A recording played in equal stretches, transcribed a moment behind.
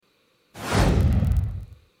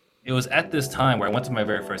it was at this time where I went to my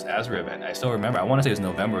very first ASRI event. I still remember. I want to say it was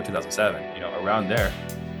November of 2007. Around there,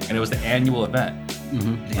 and it was the annual event.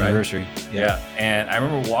 Mm-hmm. The anniversary. Yeah. And I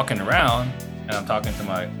remember walking around, and I'm talking to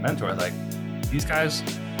my mentor. I was like, "These guys,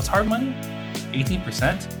 what's hard money?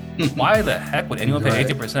 18%? Why the heck would anyone pay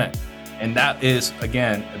 18%?" And that is,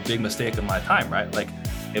 again, a big mistake of my time, right? Like,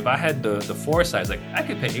 if I had the foresight, like, I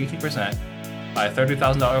could pay 18%, buy a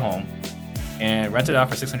 $30,000 home, and rent it out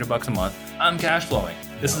for $600 a month. I'm cash flowing.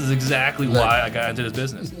 This is exactly why I got into this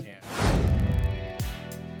business.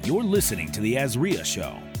 You're listening to the Azria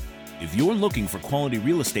Show. If you're looking for quality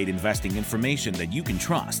real estate investing information that you can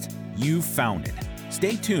trust, you've found it.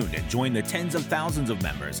 Stay tuned and join the tens of thousands of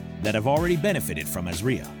members that have already benefited from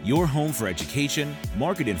Azria, your home for education,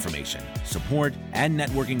 market information, support, and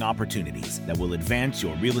networking opportunities that will advance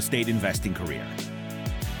your real estate investing career.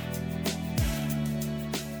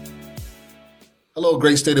 Hello,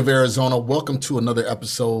 great state of Arizona. Welcome to another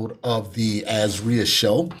episode of the Azria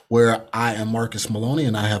Show, where I am Marcus Maloney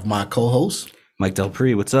and I have my co-host, Mike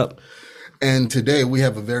Delpree. What's up? And today we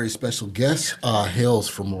have a very special guest, hails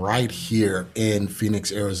from right here in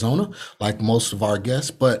Phoenix, Arizona, like most of our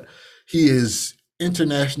guests, but he is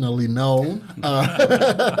internationally known.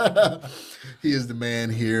 He is the man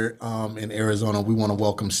here in Arizona. We want to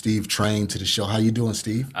welcome Steve Train to the show. How you doing,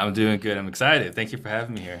 Steve? I'm doing good. I'm excited. Thank you for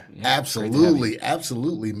having me here. Yeah,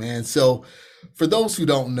 absolutely, man. So for those who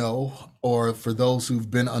don't know, or for those who've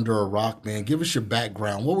been under a rock, man, give us your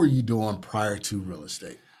background. What were you doing prior to real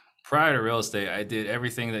estate? Prior to real estate, I did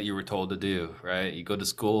everything that you were told to do, right? You go to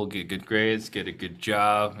school, get good grades, get a good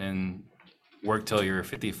job, and work till you're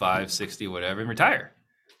 55, 60, whatever, and retire.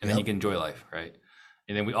 And then you can enjoy life, right?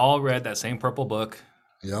 And then we all read that same purple book,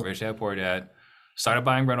 Rich Dad Poor Dad, started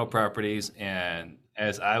buying rental properties. And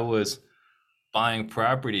as I was buying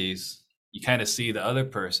properties, you kind of see the other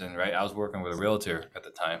person, right? I was working with a realtor at the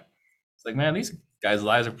time. It's like, man, these guys'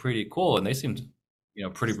 lives are pretty cool. And they seemed,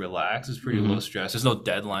 pretty relaxed. It's pretty low stress. There's no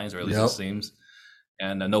deadlines, or at least it seems,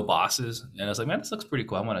 and no bosses. And I was like, man, this looks pretty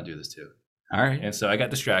cool. I want to do this too. All right. And so I got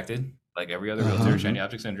distracted, like every other realtor, shiny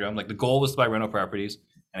object syndrome. Like the goal was to buy rental properties.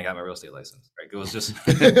 And I got my real estate license. Right? It was just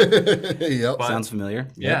Sounds familiar.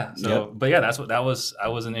 Yeah. But yeah, that's what that was. I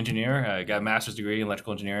was an engineer. I got a master's degree in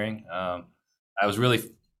electrical engineering. I was really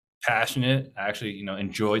passionate. I actually,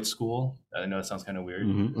 enjoyed school. I know it sounds kind of weird.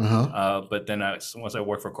 But then once I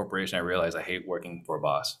worked for a corporation, I realized I hate working for a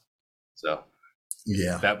boss. So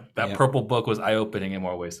that purple book was eye-opening in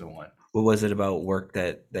more ways than one. What was it about work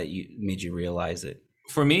that you made you realize it?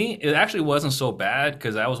 For me, it actually wasn't so bad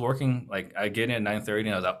because I was working, like I get in at 9:30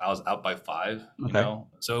 and I was out by 5,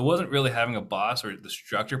 So it wasn't really having a boss or the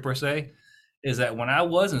structure per se. Is that when I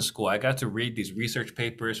was in school, I got to read these research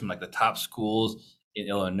papers from like the top schools in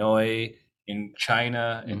Illinois, in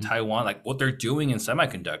China, in Taiwan, like what they're doing in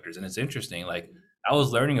semiconductors. And it's interesting. Like I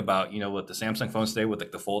was learning about, what the Samsung phones today with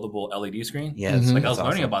like the foldable LED screen. Yeah. Like I was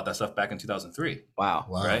learning about that stuff back in 2003. Wow.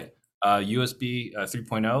 Right. USB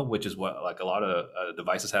 3.0, which is what like a lot of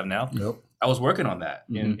devices have now. Yep. I was working on that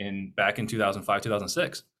in back in 2005,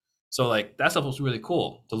 2006. So like that stuff was really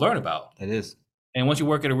cool to learn about. It is. And once you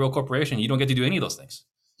work at a real corporation, you don't get to do any of those things,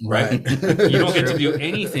 right? Right. You don't get to do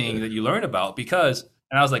anything that you learn about because,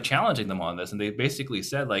 and I was like challenging them on this, and they basically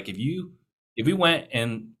said like, if we went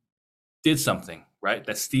and did something, right,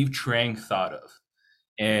 that Steve Trang thought of,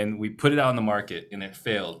 and we put it out on the market and it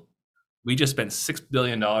failed, we just spent $6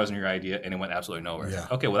 billion on your idea and it went absolutely nowhere. Yeah.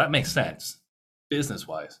 Okay, well, that makes sense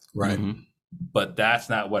business-wise. Right. But that's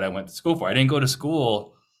not what I went to school for. I didn't go to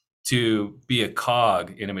school to be a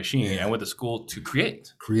cog in a machine. I went to school to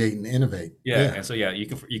create. Create and innovate. And so, you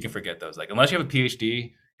can forget those. Like, unless you have a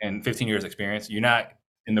PhD and 15 years experience, you're not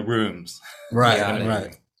in the rooms.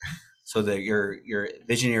 Right. So that your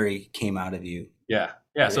visionary came out of you. Yeah.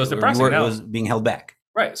 So it's depressing. It was being held back.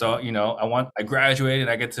 Right. So, I graduated,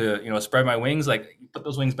 I get to, spread my wings, like put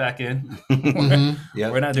those wings back in.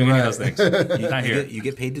 We're not doing any of those things. Not here. You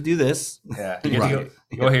get paid to do this. Yeah. You get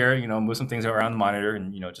to go here, move some things around the monitor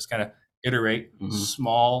and, just kind of iterate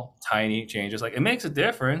small, tiny changes. Like it makes a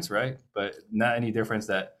difference, right? But not any difference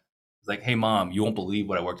that like, hey mom, you won't believe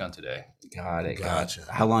what I worked on today. Got it. Gotcha.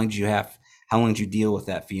 How long did you deal with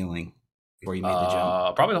that feeling before you made the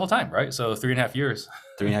jump? Probably the whole time, right? So 3.5 years.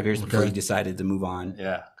 3.5 years before you decided to move on.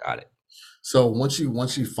 Yeah. Got it. So once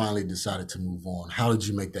you finally decided to move on, how did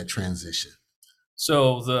you make that transition?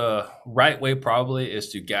 So the right way probably is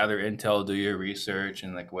to gather intel, do your research,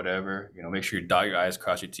 and like whatever, make sure you dot your I's,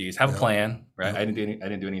 cross your T's, have a plan, right? I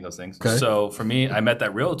didn't do any of those things. Okay. So for me, I met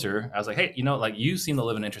that realtor. I was like, hey, like you seem to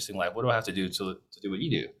live an interesting life. What do I have to do to do what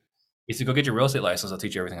you do? He said, go get your real estate license. I'll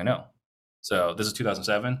teach you everything I know. So this is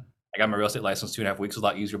 2007. I got my real estate license 2.5 weeks. It was a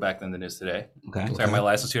lot easier back then than it is today. Okay. So I had my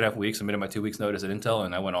license 2.5 weeks, submitted my 2 weeks notice at Intel,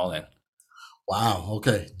 and I went all in. Wow.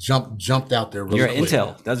 Okay. Jumped out there. Really You're at quick.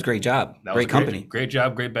 Intel. That was a great job. That was Great a company. Great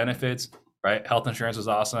job, great benefits, right? Health insurance was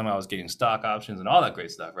awesome. I was getting stock options and all that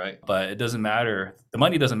great stuff, right? But it doesn't matter. The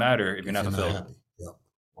money doesn't matter if you're not fulfilled. happy. Yep.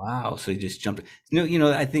 Wow. So you just jumped.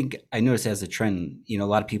 I think I noticed as a trend, a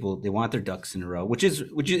lot of people, they want their ducks in a row, which is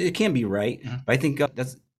it can be right. Mm-hmm. But I think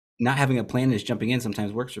that's not having a plan, is jumping in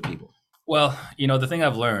sometimes works for people. Well, the thing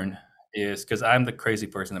I've learned is, because I'm the crazy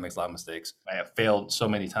person that makes a lot of mistakes. I have failed so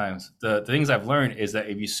many times. The things I've learned is that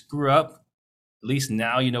if you screw up, at least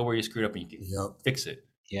now you know where you screwed up and you can fix it.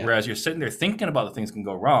 Yeah. Whereas you're sitting there thinking about the things can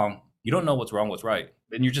go wrong, you don't know what's wrong, what's right.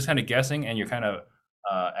 And you're just kind of guessing, and you're kind of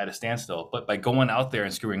at a standstill. But by going out there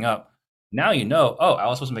and screwing up, now you know, oh, I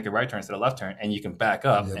was supposed to make a right turn instead of left turn, and you can back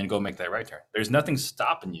up and go make that right turn. There's nothing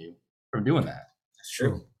stopping you from doing that. That's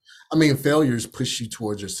true. I mean, failures push you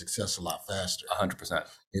towards your success a lot faster.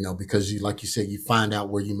 100%. Because like you said, you find out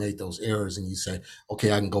where you made those errors and you say,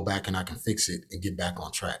 okay, I can go back and I can fix it and get back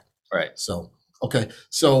on track. Right. So, okay.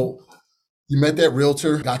 So you met that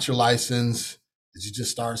realtor, got your license. Did you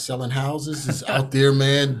just start selling houses? Is out there,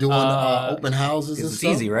 man, doing open houses and It's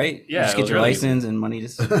stuff? easy, right? Yeah, You just it get was your really license and money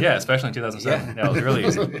to. Yeah, especially in 2007. Yeah, it was really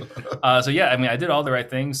easy. I did all the right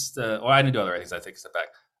things. I didn't do all the right things. I take a step back.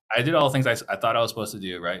 I did all the things I thought I was supposed to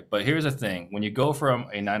do, right? But here's the thing. When you go from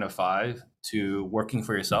a 9 to 5 to working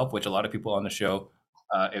for yourself, which a lot of people on the show,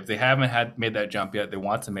 if they haven't made that jump yet, they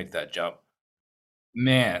want to make that jump.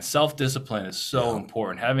 Man, self-discipline is so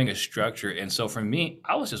important, having a structure. And so for me,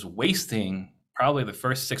 I was just wasting probably the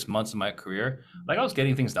first 6 months of my career. Like, I was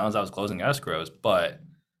getting things done as I was closing escrows, but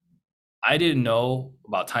I didn't know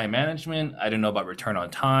about time management. I didn't know about return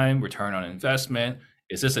on time, return on investment.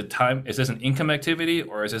 Is this an income activity,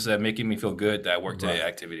 or is this a making me feel good that I work today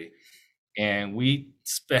activity? And we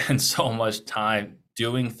spend so much time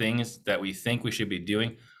doing things that we think we should be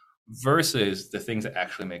doing versus the things that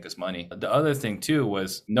actually make us money. The other thing too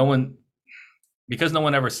was because no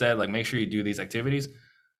one ever said, like, make sure you do these activities.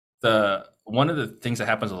 One of the things that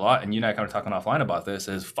happens a lot, and you and I kind of talking offline about this,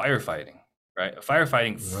 is firefighting, right?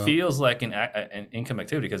 Firefighting feels like an income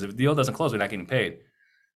activity, because if the deal doesn't close, we're not getting paid.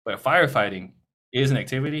 But firefighting is an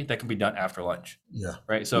activity that can be done after lunch. Yeah.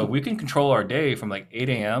 Right. So we can control our day from like 8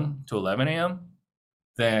 a.m. to 11 a.m.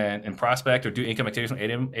 Then in prospect or do income activities from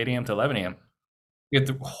 8 a.m. to 11 a.m. We have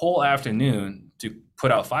the whole afternoon to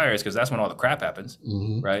put out fires, because that's when all the crap happens.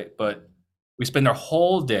 Right. But we spend our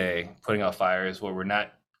whole day putting out fires where we're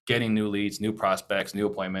not getting new leads, new prospects, new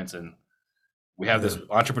appointments. And we have this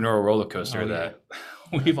entrepreneurial roller coaster that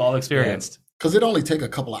we've all experienced. Because it only take a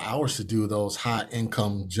couple of hours to do those high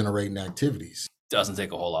income generating activities. Doesn't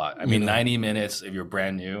take a whole lot. I mean, 90 minutes if you're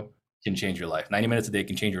brand new can change your life. 90 minutes a day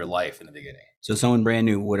can change your life in the beginning. So someone brand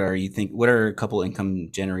new, what are a couple income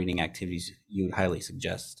generating activities you would highly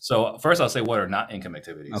suggest? So first I'll say what are not income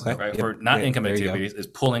activities. Okay. Right. For not income activities is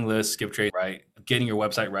pulling lists, skip trade, right? Getting your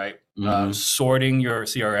website right, sorting your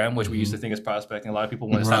CRM, which we used to think is prospecting. A lot of people,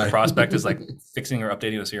 when it's not a prospect, is like fixing or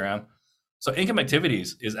updating the CRM. So income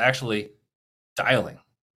activities is actually dialing,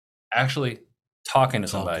 actually talking to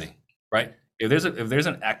somebody, right? If there's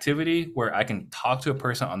an activity where I can talk to a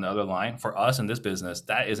person on the other line, for us in this business,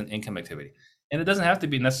 that is an income activity. And it doesn't have to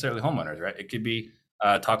be necessarily homeowners, right? It could be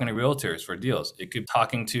talking to realtors for deals. It could be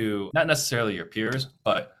talking to not necessarily your peers,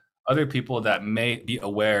 but other people that may be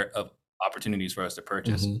aware of opportunities for us to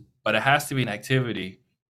purchase. But it has to be an activity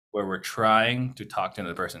where we're trying to talk to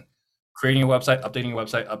another person. Creating your website, updating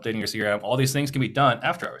your CRM, all these things can be done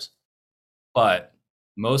after hours. But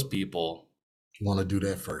most people want to do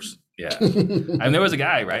that first. Yeah. I mean, there was a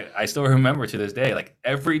guy, right? I still remember to this day, like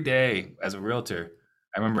every day as a realtor,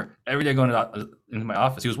 I remember every day going into my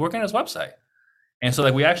office, he was working on his website. And so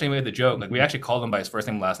like we actually made the joke, like we actually called him by his first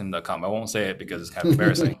name, last name.com. I won't say it because it's kind of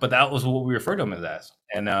embarrassing, but that was what we referred to him as.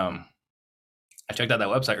 And I checked out that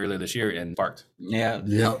website earlier this year and sparked. Yeah.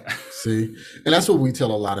 See, and that's what we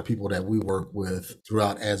tell a lot of people that we work with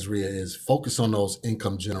throughout AZREIA is focus on those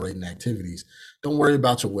income generating activities. Don't worry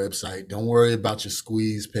about your website. Don't worry about your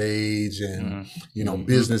squeeze page and,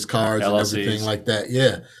 business cards and everything like that.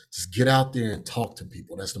 Yeah. Just get out there and talk to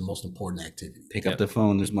people. That's the most important activity. Pick up the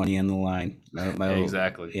phone. There's money on the line.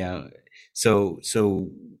 Exactly. Yeah. So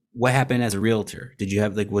what happened as a realtor? Did you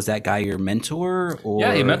have was that guy your mentor? Or?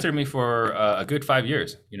 Yeah, he mentored me for a good 5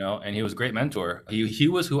 years, and he was a great mentor. He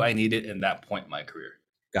was who I needed in that point in my career.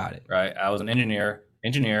 Got it. Right. I was an engineer.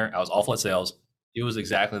 I was awful at sales. He was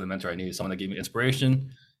exactly the mentor I needed, someone that gave me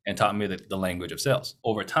inspiration and taught me the language of sales.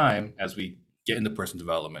 Over time, as we get into personal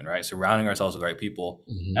development, right, surrounding ourselves with the right people,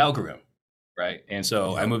 I outgrew him, right? And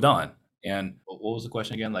so I moved on. And what was the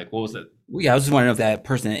question again? Like, what was it? Yeah, I was just wondering if that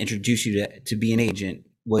person that introduced you to be an agent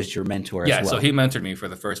was your mentor Yeah, as well. so he mentored me for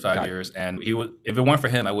the first 5 years, and he would. If it weren't for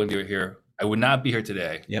him, I wouldn't be here. I would not be here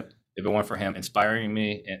today. Yep. If it weren't for him inspiring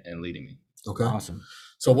me and leading me. Okay. Awesome.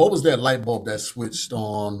 So what was that light bulb that switched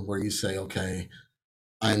on where you say, okay,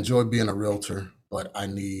 I enjoy being a realtor, but I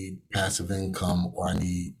need passive income, or I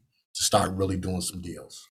need to start really doing some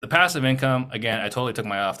deals? The passive income, again, I totally took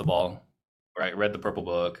my eye off the ball, right? Read the Purple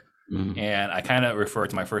Book. Mhm. And I kind of refer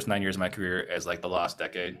to my first 9 years of my career as like the lost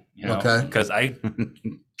decade, you know, Okay. because I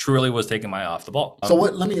truly was taking my eye off the ball. So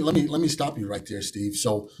what? Let me stop you right there, Steve.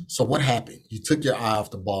 So what happened? You took your eye off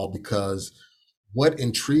the ball because what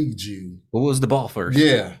intrigued you? What was the ball first?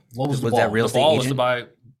 Yeah. What was the Was ball? that real The ball estate was to agent? buy,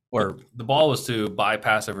 Or the ball was to buy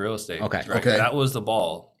passive real estate. Okay. Right? Okay. That was the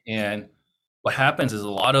ball. And what happens is a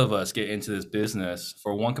lot of us get into this business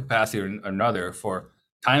for one capacity or another, for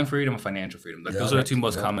time freedom and financial freedom. Like those are the two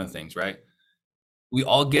most common things, right? We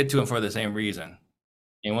all get to it for the same reason.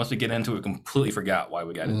 And once we get into it, we completely forgot why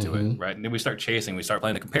we got into it, right? And then we start chasing, we start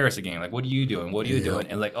playing the comparison game. Like, what are you doing? What are you doing?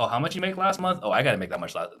 And like, oh, how much you make last month? Oh, I got to make that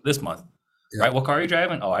much this month, right? What car are you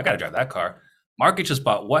driving? Oh, I got to drive that car. Market just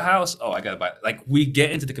bought what house? Oh, I got to buy. Like, we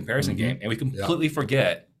get into the comparison game and we completely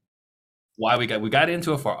forget why we got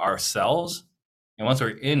into it for ourselves. And once we're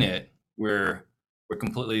in it, we're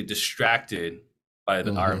completely distracted by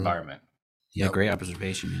our environment. yeah, great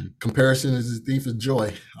observation, man. Comparison is the thief of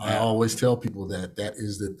joy. I Yeah. always tell people that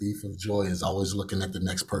is the thief of joy, is always looking at the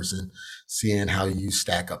next person, seeing how you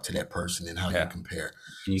stack up to that person and how you compare.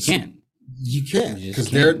 And you can't. You can't, You because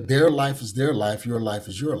just can't. their life is their life, your life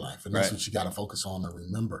is your life, and that's Right. what you got to focus on and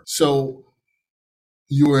remember. So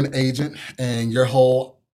you were an agent, and your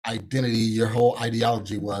whole identity, your whole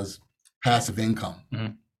ideology was passive income.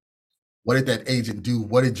 Mhm. What did that agent do?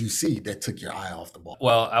 What did you see that took your eye off the ball?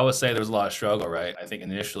 Well, I would say there was a lot of struggle, right? I think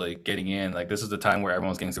initially getting in, like this is the time where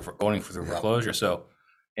everyone's going through foreclosure. So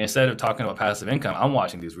instead of talking about passive income, I'm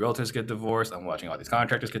watching these realtors get divorced. I'm watching all these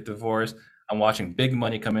contractors get divorced. I'm watching big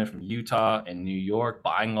money come in from Utah and New York,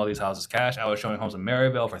 buying all these houses cash. I was showing homes in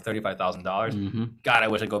Maryville for $35,000. Mm-hmm. God, I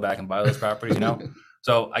wish I'd go back and buy those properties, you know?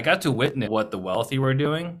 So I got to witness what the wealthy were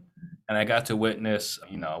doing. And I got to witness,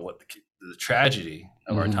 you know, what the tragedy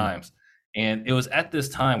of our times. And it was at this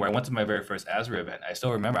time where I went to my very first ASRI event. I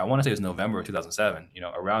still remember, I want to say it was November of 2007, you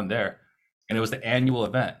know, around there. And it was the annual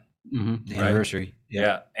event. Mm-hmm. The Right. anniversary.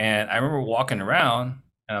 Yeah. And I remember walking around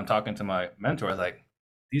and I'm talking to my mentor. I was like,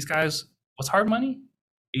 these guys, what's hard money?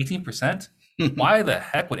 18%? Why the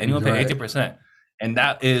heck would anyone pay Right. 18%? And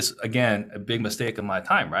that is, again, a big mistake of my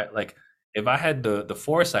time, right? Like if I had the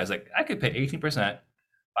foresight, like I could pay 18%,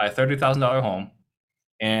 buy a $30,000 home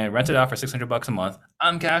and rent it out for $600 a month.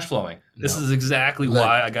 I'm cash flowing. This is exactly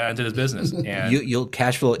why I got into this business. And You'll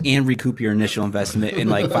cash flow and recoup your initial investment in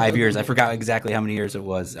like 5 years. I forgot exactly how many years it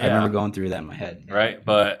was. I remember going through that in my head. right.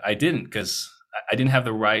 But I didn't, because I didn't have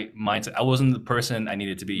the right mindset. I wasn't the person I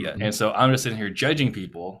needed to be yet. And so I'm just sitting here judging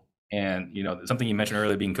people. And, you know, something you mentioned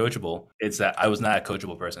earlier, being coachable, it's that I was not a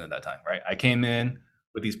coachable person at that time, right? I came in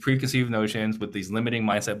with these preconceived notions, with these limiting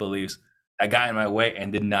mindset beliefs that got in my way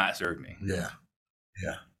and did not serve me. Yeah.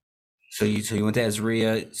 So you went to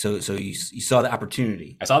Azria. So you saw the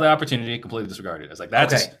opportunity. I saw the opportunity, completely disregarded it. I was like,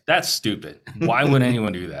 that's stupid. Why would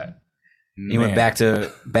anyone do that? You went back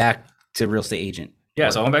to real estate agent. Yeah,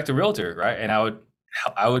 so I went back to realtor, right? And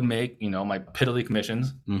I would make, you know, my piddly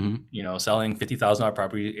commissions, Mm-hmm. you know, selling $50,000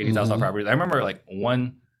 properties, $80,000 properties. I remember like in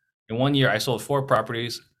 1 year I sold 4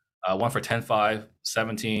 properties, one for 10.5,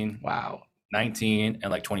 17, Wow. 19,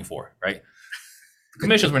 and like 24, right? The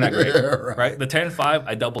commissions were not great, right? The 10.5,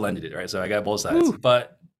 I double ended it, right? So I got both sides. Ooh.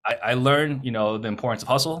 But I learned, you know, the importance of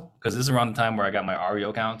hustle, because this is around the time where I got my REO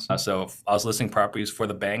accounts. So I was listing properties for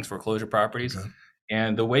the banks, foreclosure properties. Okay.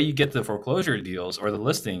 And the way you get the foreclosure deals or the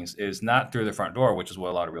listings is not through the front door, which is what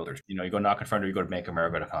a lot of realtors, you know, you go knock on front door, you go to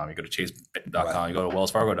bankofamerica.com, you go to chase.com, you go to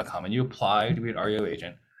wellsfargo.com, and you apply to be an REO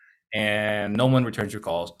agent, and no one returns your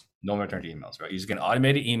calls, no one returns your emails, right? You just get an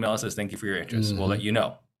automated email that says, thank you for your interest. We'll let you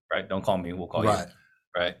know, right? Don't call me, we'll call you,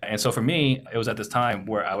 right? And so for me, it was at this time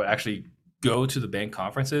where I would actually go to the bank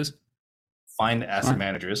conferences, find the asset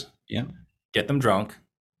managers, get them drunk,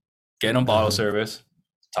 get them bottle service,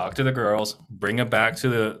 talk to the girls, bring them back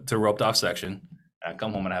to the roped off section, and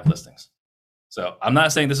come home and have listings. So I'm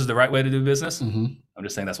not saying this is the right way to do business. I'm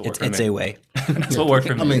just saying that's what worked for me. It's a way. That's what worked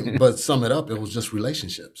for me. I mean, but sum it up, it was just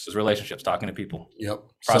relationships. It's relationships, talking to people. Yep.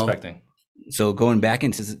 Prospecting. So going back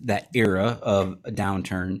into that era of a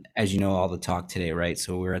downturn, as you know, all the talk today, right?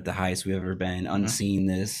 So we're at the highest we've ever been, unseen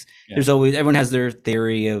this. Yeah. There's always, everyone has their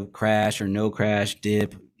theory of crash or no crash,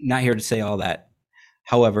 dip. Not here to say all that.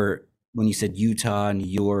 However, when you said Utah, New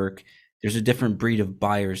York, there's a different breed of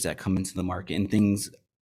buyers that come into the market, and things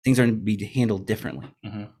are going to be handled differently.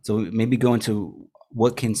 So maybe go into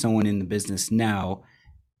what can someone in the business now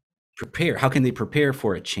prepare? How can they prepare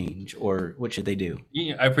for a change, or what should they do?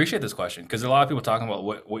 Yeah, I appreciate this question because a lot of people talking about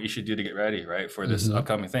what you should do to get ready, right, for this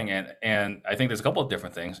upcoming thing. And I think there's a couple of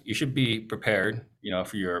different things. You should be prepared,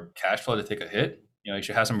 for your cash flow to take a hit. You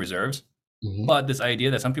should have some reserves. But this idea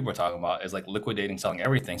that some people are talking about is like liquidating, selling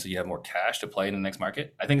everything so you have more cash to play in the next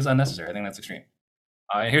market, I think is unnecessary. I think that's extreme.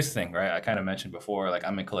 And here's the thing, right? I kind of mentioned before, like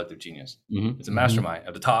I'm in Collective Genius. It's a mastermind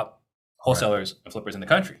of the top wholesalers and flippers in the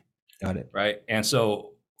country. Got it. Right. And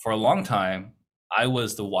so for a long time, I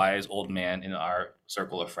was the wise old man in our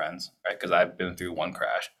circle of friends, right? Because I've been through one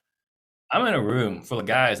crash. I'm in a room full of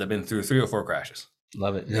guys that have been through 3 or 4 crashes.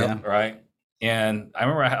 Love it. Yeah. Right. And I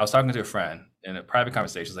remember I was talking to a friend in a private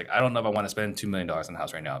conversation. It's like, I don't know if I want to spend $2 million on the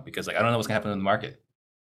house right now because like I don't know what's gonna happen in the market.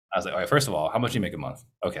 I was like, all right, first of all, how much do you make a month?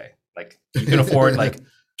 Okay. Like you can afford like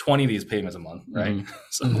 20 of these payments a month, right?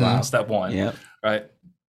 So step one. Right.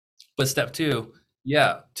 But step two,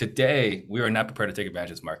 today we are not prepared to take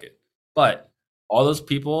advantage of this market. But all those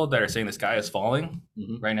people that are saying the sky is falling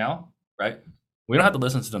right now, right? We don't have to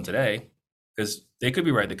listen to them today because they could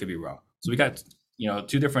be right, they could be wrong. So we got,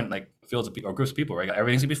 2 different like fields of people or groups of people, right?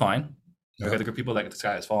 Everything's gonna be fine. We got the group of people that the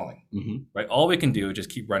sky is falling, right? All we can do is just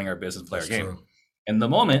keep running our business, play our game. True. And the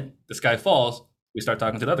moment the sky falls, we start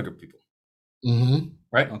talking to the other group of people,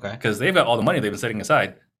 right? Okay. Because they've got all the money they've been setting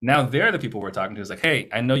aside. Now they're the people we're talking to. It's like, hey,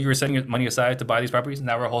 I know you were setting your money aside to buy these properties.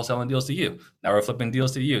 Now we're wholesaling deals to you. Now we're flipping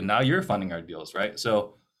deals to you. Now you're funding our deals, right?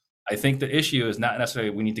 So I think the issue is not necessarily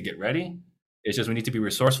we need to get ready. It's just we need to be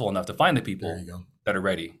resourceful enough to find the people that are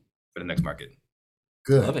ready for the next market.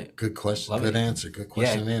 Good. Love it. Good question. Good answer. Good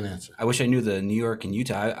question and answer. I wish I knew the New York and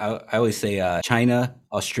Utah. I always say China,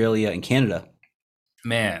 Australia, and Canada.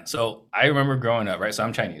 Man, so I remember growing up, right? So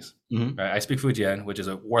I'm Chinese, right? I speak Fujian, which is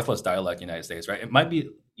a worthless dialect in the United States, right? It might be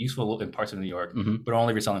useful in parts of New York, but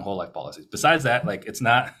only if you're selling whole life policies. Besides that, like it's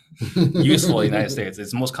not useful in the United States.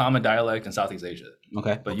 It's the most common dialect in Southeast Asia,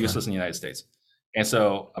 but useless in the United States. And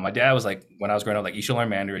so my dad was like, when I was growing up, like, you should learn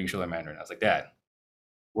Mandarin, you should learn Mandarin. I was like, Dad,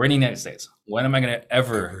 we're in the United States. When am I going to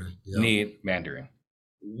ever need Mandarin?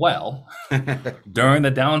 Well, during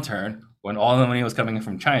the downturn, when all the money was coming in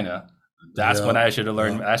from China, that's when I should have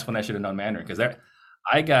learned. That's when I should have known Mandarin, because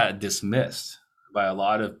I got dismissed by a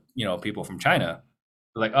lot of people from China.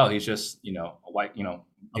 They're like, oh, he's just a white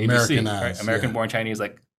ABC, right? American-born Chinese.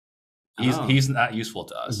 Like he's not useful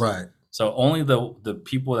to us, right? So only the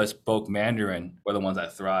people that spoke Mandarin were the ones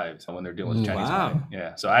that thrived when they're dealing with Chinese money.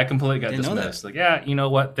 Yeah. So I completely got dismissed. Like, you know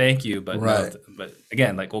what? Thank you, but no, but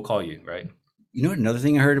again, like we'll call you, right? You know, another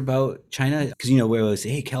thing I heard about China, because we always say,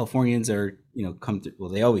 hey, Californians are come through. Well,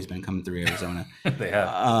 they always been coming through Arizona. They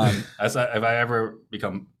have. If I ever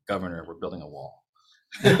become governor, we're building a wall.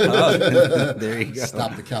 There you go.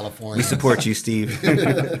 Stop the California. We support you, Steve.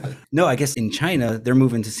 No, I guess in China they're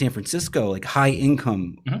moving to San Francisco, like high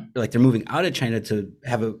income. Like they're moving out of China to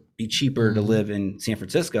have it be cheaper to live in San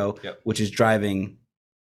Francisco, which is driving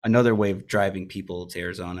another way of driving people to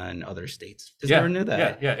Arizona and other states. Just never knew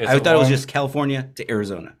that. Yeah. I thought it was just California to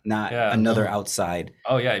Arizona, not another outside.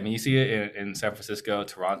 Oh yeah, I mean you see it in San Francisco,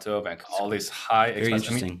 Toronto, Vancouver, all these high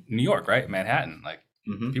expensive. I mean, New York, right? Manhattan, like.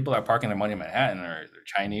 People are parking their money in Manhattan, or they're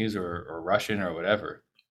Chinese or Russian or whatever.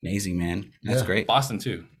 Amazing, man. That's great. Boston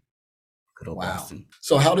too. Good old Boston.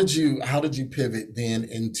 So how did you pivot then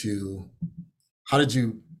into, how did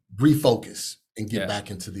you refocus and get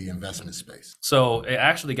back into the investment space? So it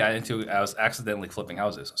actually got into, I was accidentally flipping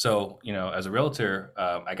houses. So, as a realtor,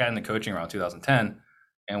 I got into coaching around 2010.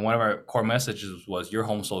 And one of our core messages was your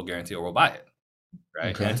home sold guarantee or we'll buy it.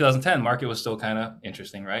 Right. Okay. And in 2010, market was still kind of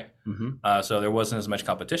interesting, right? So there wasn't as much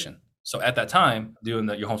competition. So at that time, doing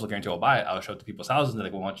your home sold guarantee will buy it, I would show up to people's houses and they're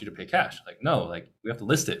like, we want you to pay cash. Like, no, like we have to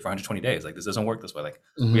list it for 120 days. Like this doesn't work this way. Like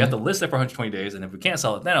we have to list it for 120 days. And if we can't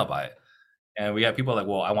sell it, then I'll buy it. And we have people like,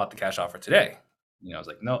 well, I want the cash offer today. I was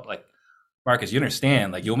like, no, like Marcus, you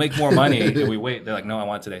understand, like you'll make more money if we wait. They're like, no, I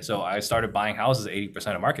want it today. So I started buying houses at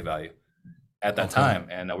 80% of market value at that time.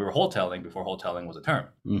 And we were wholesaling before wholesaling was a term.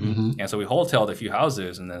 And so we wholesale a few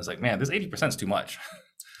houses and then it's like, man, this 80% is too much.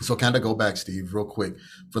 So kind of go back, Steve, real quick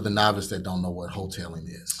for the novice that don't know what wholesaling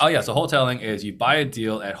is. Oh yeah. So wholesaling is you buy a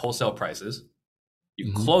deal at wholesale prices,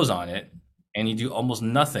 you close on it, and you do almost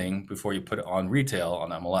nothing before you put it on retail on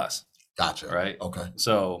MLS. Gotcha. Right. Okay.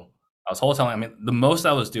 So I was wholesaling. I mean, the most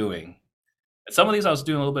I was doing, some of these I was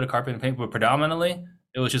doing a little bit of carpet and paint, but predominantly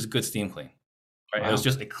it was just good steam clean. Right. Wow. It was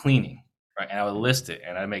just a cleaning. Right. And I would list it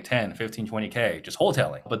and I'd make 10, 15, 20K just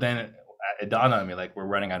wholesaling. But then it dawned on me, like, we're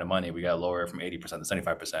running out of money. We got to lower it from 80% to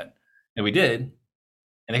 75%. And we did.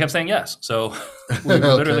 And they kept saying yes. So we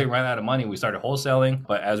literally ran out of money. We started wholesaling.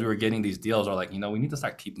 But as we were getting these deals, we're like, we need to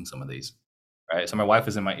start keeping some of these. Right. So my wife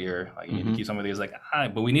is in my ear, like, you need to keep some of these, like,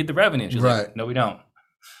 but we need the revenue. And she's like, no, we don't.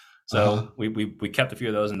 So we kept a few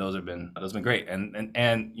of those, and those have been great. And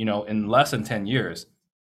in less than 10 years,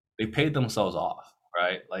 they paid themselves off,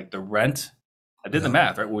 right? Like the rent, I did the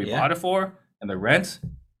math, right? What we bought it for and the rent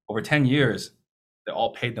over 10 years, they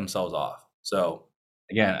all paid themselves off. So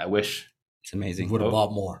again, I wish it's amazing. Would have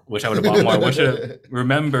bought more. Wish I would have bought more. Wish I have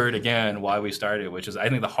remembered again why we started, which is I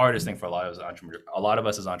think the hardest thing for a lot of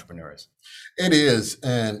us as entrepreneurs. It is,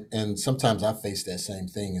 and sometimes I face that same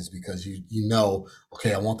thing, is because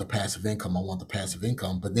okay, I want the passive income,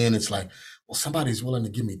 but then it's like, well, somebody's willing to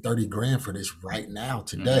give me 30 grand for this right now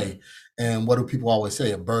today. And what do people always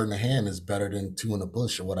say? A bird in the hand is better than two in the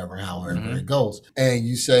bush, or whatever, however it goes. And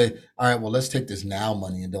you say, all right, well, let's take this now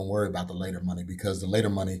money and don't worry about the later money, because the later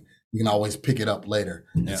money, you can always pick it up later.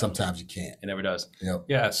 And sometimes you can't. It never does. Yep.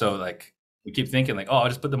 Yeah. So like we keep thinking like, I'll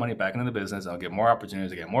just put the money back into the business. I'll get more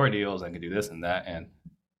opportunities, I get more deals. I can do this and that. And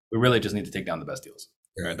we really just need to take down the best deals.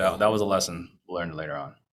 Right? That was a lesson learned later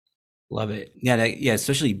on. Love it. Yeah.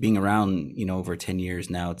 Especially being around, over 10 years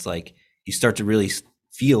now, it's like you start to really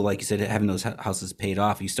feel, like you said, having those houses paid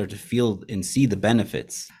off, you start to feel and see the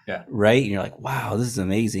benefits. Yeah. Right. And you're like, wow, this is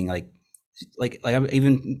amazing. I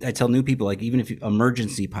tell new people, like, even if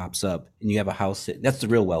emergency pops up and you have a house, that's the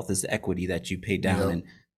real wealth, is the equity that you paid down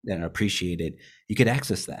and appreciated. You could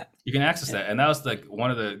access that. You can access that. And that was like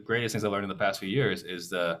one of the greatest things I learned in the past few years is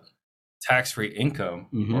the tax-free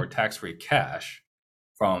income or tax-free cash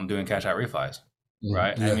from doing cash out refis.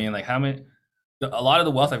 Right. Yeah. I mean, like a lot of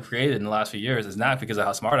the wealth I've created in the last few years is not because of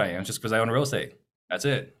how smart I am, it's just because I own real estate. That's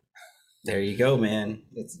it. There you go, man.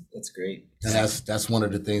 That's great. And that's one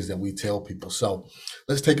of the things that we tell people. So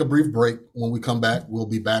let's take a brief break. When we come back, we'll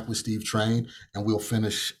be back with Steve Train, and we'll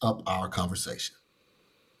finish up our conversation.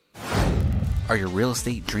 Are your real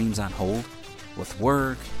estate dreams on hold? With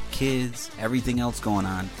work, kids, everything else going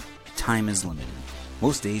on, time is limited.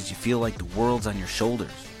 Most days you feel like the world's on your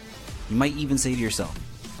shoulders. You might even say to yourself,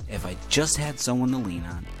 if I just had someone to lean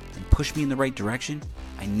on and push me in the right direction,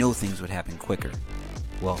 I know things would happen quicker.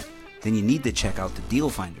 Well, then you need to check out the Deal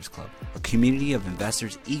Finders Club, a community of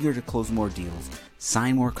investors eager to close more deals,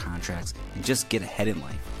 sign more contracts, and just get ahead in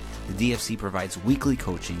life. The DFC provides weekly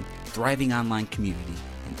coaching, thriving online community,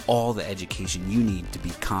 and all the education you need to be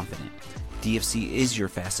confident. DFC is your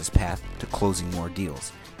fastest path to closing more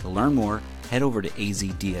deals. To learn more, head over to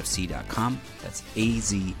azdfc.com. That's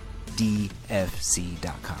azdfc.com.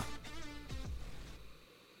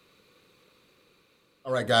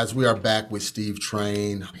 All right, guys, we are back with Steve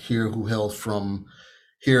Train here, who hails from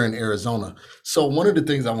here in Arizona. So one of the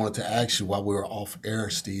things I wanted to ask you while we were off air,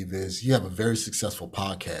 Steve, is you have a very successful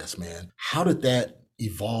podcast, man. How did that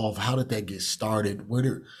evolve? How did that get started?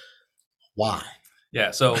 Why? Yeah,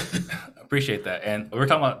 so appreciate that. And we were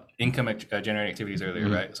talking about income generating activities earlier,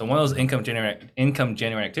 right? So one of those income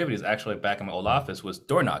generating activities, actually back in my old office, was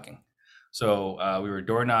door knocking. So we were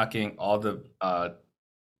door knocking all the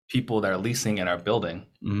people that are leasing in our building,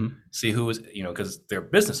 see who is, because they're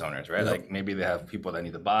business owners, right? Yep. Like maybe they have people that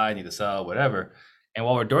need to buy, need to sell, whatever. And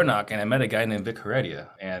while we're door knocking, I met a guy named Vic Heredia,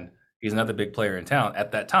 and he's another big player in town.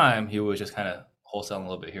 At that time, he was just kind of wholesaling a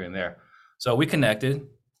little bit here and there. So we connected,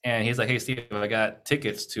 and he's like, hey, Steve, I got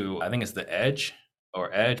tickets to, I think it's The Edge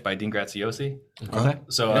by Dean Graziosi. Okay.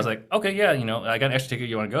 So I was like, okay, yeah, I got an extra ticket.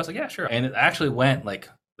 You want to go? I was like, yeah, sure. And it actually went like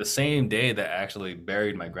the same day that I actually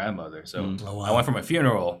buried my grandmother. So I went from a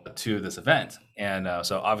funeral to this event. And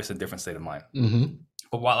so obviously a different state of mind.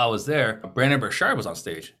 But while I was there, Brandon Burchard was on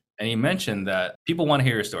stage, and he mentioned that people want to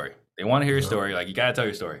hear your story. They want to hear your story. Like, you got to tell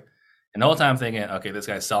your story. And the whole time I'm thinking, okay, this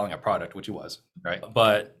guy's selling a product, which he was, right?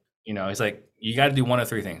 But, he's like, you got to do one of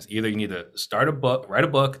three things. Either you need to write a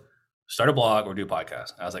book, start a blog, or do a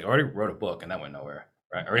podcast. And I was like, I already wrote a book, and that went nowhere,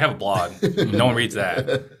 right? I already have a blog. No one reads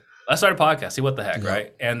that. Let's start a podcast, see what the heck,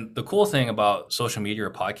 right? And the cool thing about social media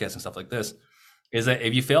or podcasts and stuff like this is that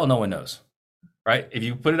if you fail, no one knows, right? If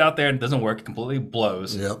you put it out there and it doesn't work, it completely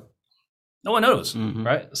blows. Yep. No one knows,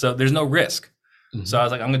 right? So there's no risk. So I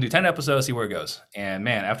was like, I'm going to do 10 episodes, see where it goes. And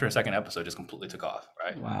man, after a second episode, just completely took off,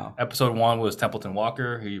 right? Wow. Episode 1 was Templeton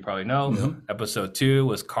Walker, who you probably know. Episode 2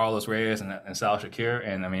 was Carlos Reyes and Sal Shakir.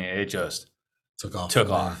 And I mean, it just took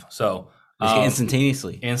off. So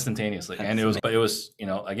instantaneously. And it was,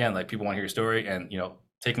 again, like, people want to hear your story, and,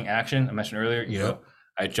 taking action. I mentioned earlier,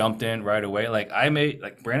 I jumped in right away. Like,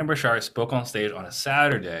 Brandon Burchard spoke on stage on a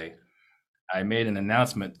Saturday. I made an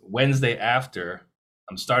announcement Wednesday after,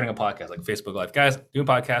 I'm starting a podcast, like Facebook Live. Guys, doing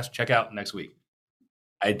a podcast, check out next week.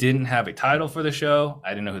 I didn't have a title for the show. I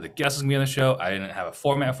didn't know who the guest was going to be on the show. I didn't have a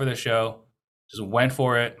format for the show. Just went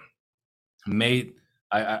for it.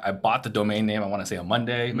 I bought the domain name, I want to say on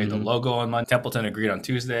Monday, made the logo on Monday. Templeton agreed on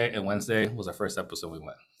Tuesday, and Wednesday was our first episode we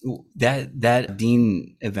went. That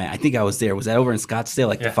Dean event, I think I was there. Was that over in Scottsdale,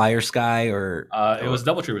 like the Fire Sky or? It was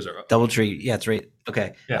Doubletree Resort. Doubletree, yeah, that's right.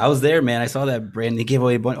 Okay, I was there, man. I saw that brand. They gave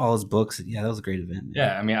away all his books. Yeah, that was a great event. Man.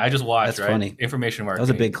 Yeah, I mean, I just watched. That's funny. Information marketing.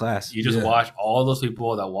 That was a big class. You just watch all those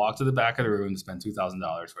people that walk to the back of the room and spend $2,000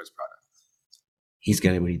 for his product. He's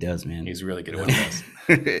good at what he does, man. He's really good at what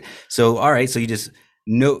he does. So, all right, so you just.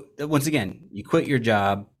 No, once again, you quit your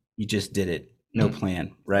job, you just did it. No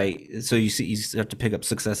plan, right? So you start to pick up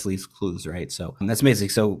success leaves clues, right? So that's amazing.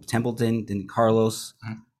 So Templeton, then Carlos,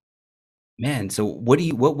 man. So what do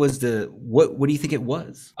you think it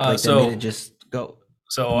was? That made it just go.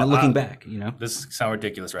 So looking back, this sounds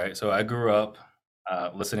ridiculous, right? So I grew up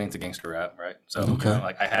listening to gangster rap, right? So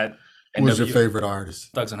I had. Who was your favorite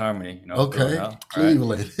artist? Thugs and Harmony. Okay.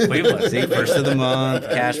 Cleveland. Cleveland. See, first of the month,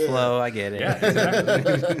 cash flow. I get it. Yeah,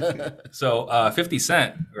 exactly. So 50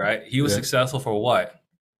 Cent, right? He was successful for what?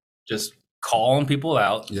 Just calling people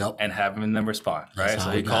out and having them respond, right? So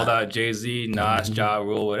he called out Jay-Z, Nas, Ja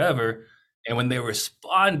Rule, whatever. And when they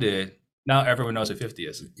responded, now everyone knows who 50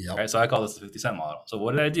 is, right? So I call this the 50 Cent model. So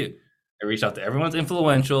what did I do? I reached out to everyone's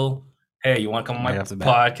influential. Hey, you want to come on my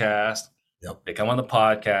podcast? They come on the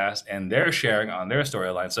podcast and they're sharing on their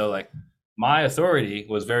storyline. So like my authority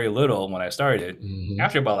was very little when I started.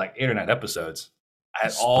 After about like 8 or 9 episodes, I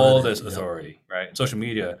had all this authority, right? Social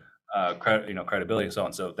media, credibility and so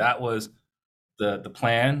on. So that was the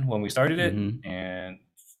plan when we started it. And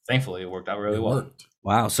thankfully it worked out really well.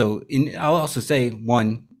 Wow. So I'll also say,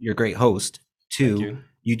 1, you're a great host. 2,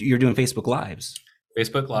 you're doing Facebook Lives.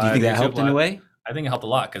 Facebook Live. Do you think that helped in a way? I think it helped a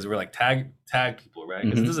lot because we're like tag people, right?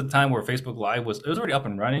 Because this is a time where Facebook Live was already up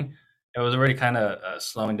and running. It was already kind of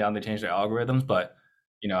slowing down. They changed their algorithms, but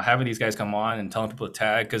having these guys come on and telling people to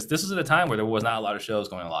tag, because this is at a time where there was not a lot of shows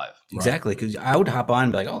going live. Exactly, because I would hop on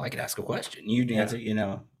and be like, "Oh, I could ask a question." You'd answer,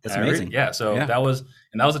 that's amazing. So that was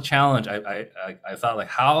a challenge. I thought, like,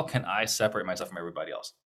 how can I separate myself from everybody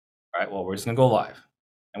else? Right. Well, we're just gonna go live,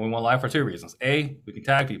 and we went live for 2 reasons. A, we can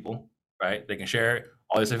tag people, right? They can share it.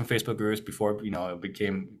 All these different Facebook groups before, it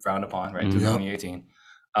became frowned upon, right, through 2018.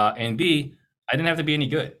 And B, I didn't have to be any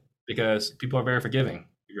good because people are very forgiving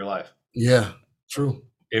of your life. Yeah, true.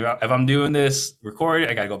 If I'm doing this recording,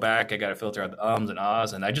 I got to go back. I got to filter out the ums and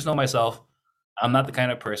ahs. And I just know myself, I'm not the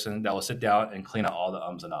kind of person that will sit down and clean out all the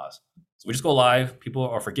ums and ahs. So we just go live. People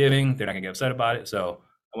are forgiving. They're not going to get upset about it. So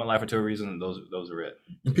I went live for 2 reasons, and those are it.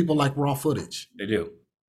 And people like raw footage. They do.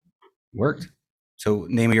 Worked. So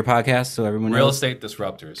name of your podcast so everyone knows. Real Estate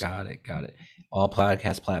Disruptors. Got it. All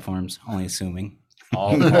podcast platforms, only assuming.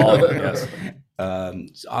 All of it,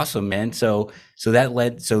 yes. Awesome, man. So that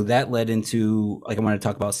led into, like, I want to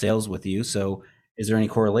talk about sales with you. So is there any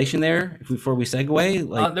correlation there before we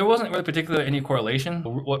segue? There wasn't really particularly any correlation.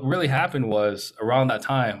 What really happened was around that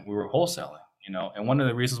time we were wholesaling. And one of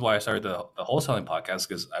the reasons why I started the wholesaling podcast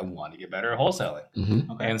because I wanted to get better at wholesaling.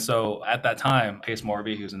 Okay. And so at that time, Pace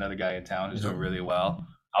Morby, who's another guy in town who's doing really well,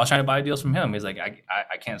 I was trying to buy deals from him. He's like,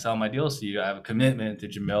 I can't sell my deals to you. I have a commitment to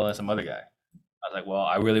Jamil and some other guy. I was like, well,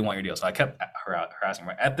 I really want your deal. So I kept harassing him.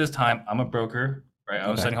 Right? At this time, I'm a broker, right? I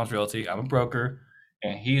was Sunny Homes Realty. I'm a broker,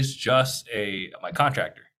 and he's just my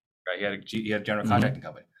contractor, right? He had a general contracting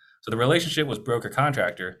company. So the relationship was broker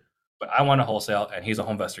contractor, but I want to wholesale, and he's a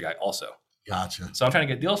home investor guy also. Gotcha. So I'm trying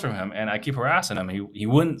to get deals from him, and I keep harassing him. He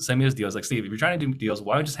wouldn't send me his deals. Like, Steve, if you're trying to do deals,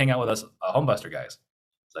 why don't you just hang out with us, home buster guys?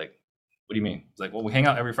 It's like, what do you mean? It's like, well, we hang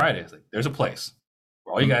out every Friday. It's like, there's a place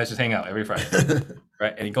where all you guys just hang out every Friday,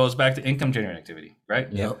 right? And he goes back to income generating activity,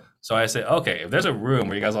 right? Yep. So I say, okay, if there's a room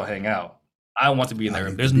where you guys all hang out, I want to be in that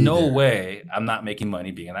room. There's no way I'm not making money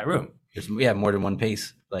being in that room. There's more than one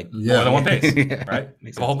pace, more than one pace, right?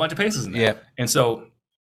 There's a whole bunch of paces in there. Yeah. And so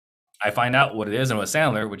I find out what it is and with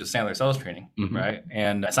Sandler, which is Sandler sales training, right?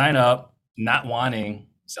 And I sign up not wanting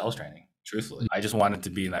sales training, truthfully. I just wanted to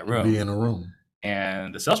be in that room. Be in a room.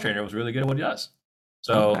 And the sales trainer was really good at what he does.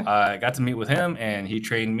 So I got to meet with him and he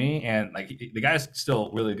trained me, and the guy's still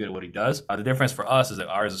really good at what he does. The difference for us is that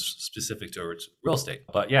ours is specific to real estate.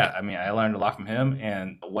 But yeah, I mean, I learned a lot from him.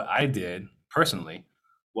 And what I did personally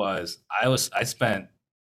was I spent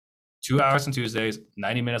 2 hours on Tuesdays,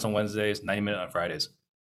 90 minutes on Wednesdays, 90 minutes on Fridays.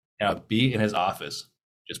 And I'd be in his office,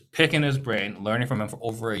 just picking his brain, learning from him for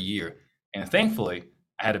over a year. And thankfully,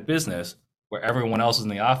 I had a business where everyone else in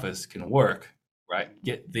the office can work, right?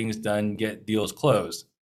 Get things done, get deals closed,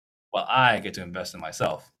 while I get to invest in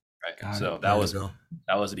myself, right? So that was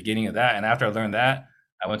the beginning of that. And after I learned that,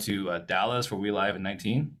 I went to Dallas for We Live in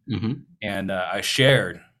 19, and I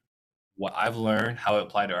shared what I've learned, how it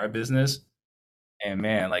applied to our business. And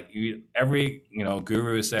man, like every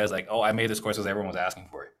guru says like, oh, I made this course because everyone was asking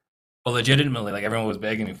for it. But legitimately, like everyone was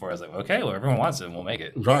begging me for it. I was like, okay, well, everyone wants it, we'll make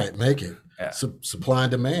it. Right, make it. Yeah. Supply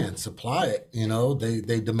and demand. Supply it.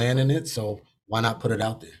 They demanding it, so why not put it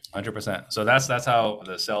out there? 100%. So that's how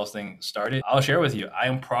the sales thing started. I'll share with you, I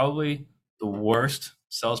am probably the worst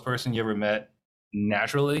salesperson you ever met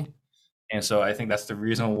naturally. And so I think that's the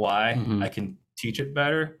reason why I can teach it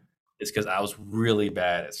better, is because I was really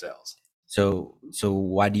bad at sales. So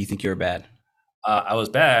why do you think you're bad? I was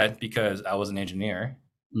bad because I was an engineer,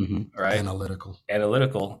 right?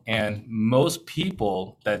 Analytical. And most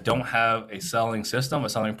people that don't have a selling system, a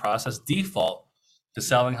selling process, default to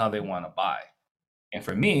selling how they want to buy. And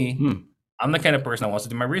for me, I'm the kind of person that wants to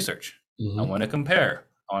do my research. I want to compare.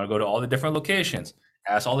 I want to go to all the different locations,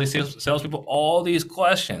 ask all these salespeople all these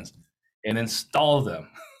questions, and then stall them,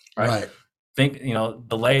 right? Think,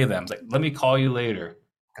 delay them. It's like, let me call you later,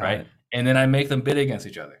 right? And then I make them bid against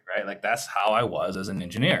each other, right? Like that's how I was as an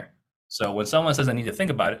engineer. So when someone says I need to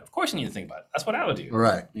think about it, of course you need to think about it. That's what I would do.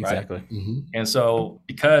 Right. Exactly. And so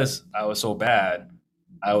because I was so bad,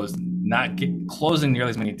 I was not closing nearly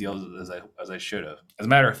as many deals as I should have. As a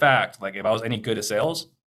matter of fact, like if I was any good at sales,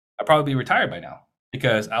 I'd probably be retired by now,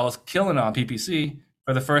 because I was killing on PPC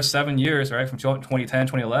for the first 7 years, right? From 2010,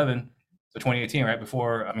 2011 to 2018, right?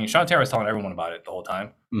 Before, Sean Terra was telling everyone about it the whole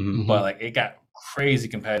time, but like it got crazy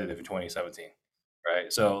competitive in 2017,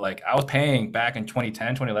 right? So like I was paying back in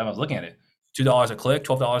 2010, 2011, I was looking at it, $2 a click,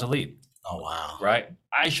 $12 a lead. Oh, wow. Right?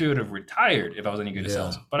 I should have retired if I was any good at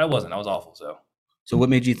sales, but I wasn't. I was awful, So what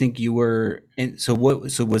made you think you were? And so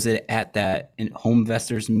was it at that Home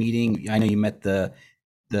Investors meeting? I know you met the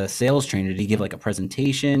sales trainer. Did he give like a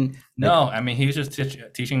presentation? No, he was just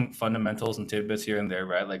teaching fundamentals and tidbits here and there,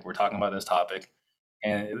 right? Like we're talking about this topic,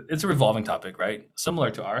 and it's a revolving topic, right? Similar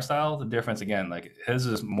to our style. The difference, again, like his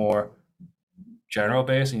is more general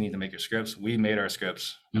based. You need to make your scripts. We made our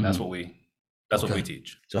scripts, and that's what we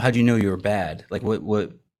teach. So how do you know you were bad? Like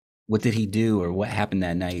what did he do, or what happened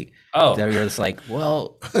that night? Oh, that you're just like,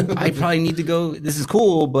 well, I probably need to go. This is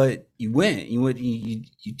cool, but you went. You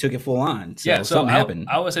took it full on. So something happened.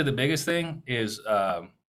 I would say the biggest thing is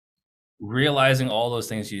realizing all those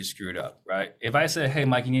things you screwed up, right? If I say, hey,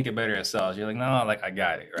 Mike, you need to get better at sales, you're like, no, like I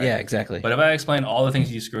got it, right? Yeah, exactly. But if I explain all the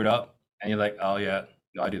things you screwed up, and you're like, oh yeah,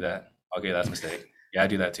 no, I do that. Okay, that's a mistake. Yeah, I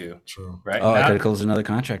do that too. True. Right. Oh, I could have closed another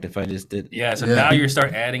contract if I just did. Yeah. So now you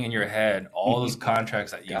start adding in your head all those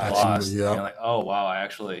contracts that you lost. And you're like, oh wow, I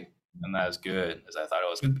actually am not as good as I thought I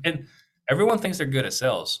was. And everyone thinks they're good at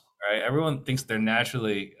sales, right? Everyone thinks they're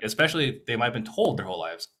naturally, especially if they might have been told their whole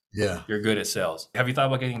lives, you're good at sales. Have you thought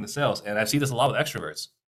about getting into sales? And I see this a lot with extroverts,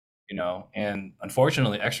 and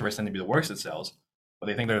unfortunately extroverts tend to be the worst at sales, but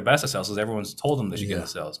they think they're the best at sales because everyone's told them they should get into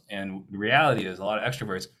sales. And the reality is a lot of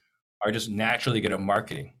extroverts are just naturally good at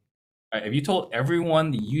marketing. Right? If you told everyone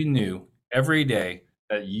that you knew every day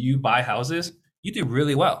that you buy houses, you do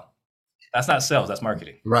really well. That's not sales, that's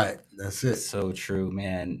marketing. Right. That's it. That's so true,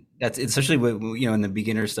 man. That's especially with, in the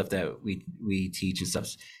beginner stuff that we teach and stuff.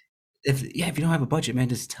 If you don't have a budget, man,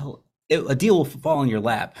 just tell a deal will fall in your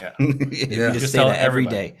lap. Yeah. If you just say that every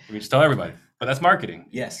day. We just tell everybody. But that's marketing.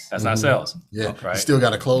 Yes. That's not sales. Yeah. Right. You still got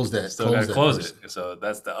to close that. Still got to close it. So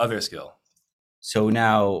that's the other skill. So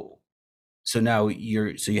now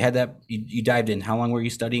you had that, you dived in. How long were you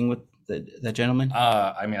studying with that gentleman?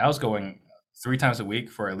 I was going 3 times a week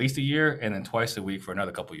for at least a year, and then twice a week for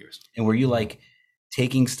another couple of years. And were you like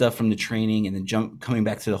taking stuff from the training and then coming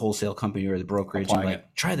back to the wholesale company or the brokerage and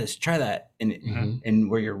like, try this, try that, and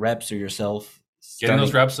were your reps or yourself getting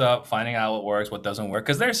those reps up, finding out what works, what doesn't work?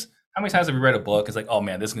 Because there's how many times have we read a book? It's like, oh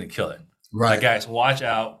man, this is gonna kill it. Right, like, guys, watch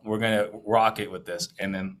out. We're gonna rock it with this,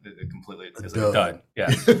 and then it completely is like done. Yeah,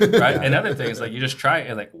 right. Another thing is like you just try it,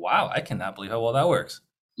 and like, wow, I cannot believe how well that works.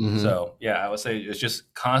 So yeah, I would say it's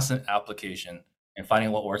just constant application and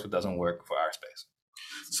finding what works, what doesn't work for our space.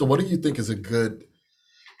 So what do you think is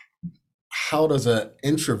how does an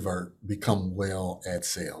introvert become well at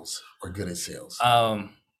sales or good at sales?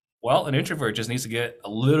 Well, an introvert just needs to get a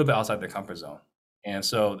little bit outside their comfort zone. And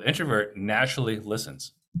so the introvert naturally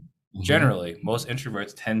listens. Generally, most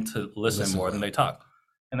introverts tend to listen more than they talk.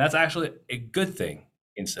 And that's actually a good thing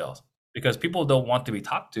in sales because people don't want to be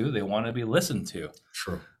talked to. They want to be listened to.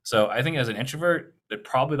 True. So I think as an introvert,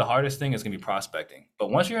 probably the hardest thing is going to be prospecting. But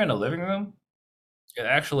once you're in a living room, it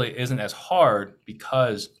actually isn't as hard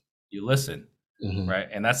because you listen, right?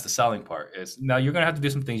 And that's the selling part. Now you're going to have to do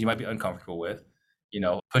some things you might be uncomfortable with,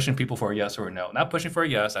 pushing people for a yes or a no. Not pushing for a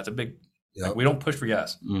yes. That's a big, like, we don't push for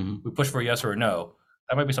yes. We push for a yes or a no.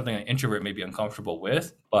 That might be something an introvert may be uncomfortable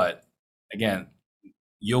with, but again,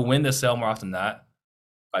 you'll win the sale more often than not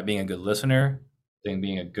by being a good listener than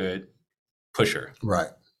being a good pusher. Right.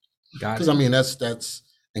 Got it. Because that's,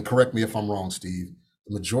 and correct me if I'm wrong, Steve,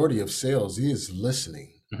 the majority of sales is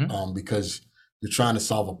listening, because you're trying to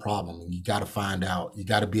solve a problem and you got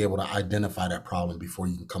to be able to identify that problem before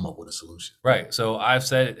you can come up with a solution. Right. So I've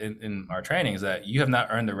said in our trainings that you have not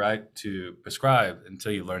earned the right to prescribe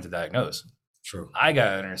until you learn to diagnose. True. I got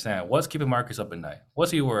to understand what's keeping Marcus up at night.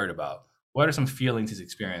 What's he worried about? What are some feelings he's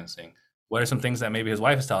experiencing? What are some things that maybe his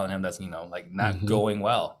wife is telling him that's, like not going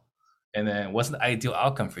well? And then what's the ideal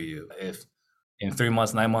outcome for you? If in 3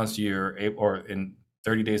 months, 9 months, or in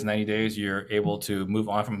 30 days, 90 days, you're able to move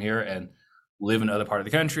on from here and live in another part of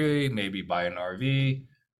the country, maybe buy an RV,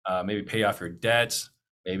 maybe pay off your debts,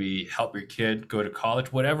 maybe help your kid go to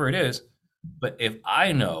college, whatever it is. But if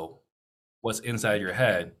I know what's inside your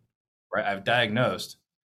head, right, I've diagnosed,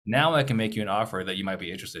 now I can make you an offer that you might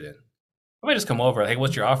be interested in. I might just come over, hey,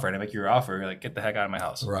 what's your offer? And I make you your offer, you're like, get the heck out of my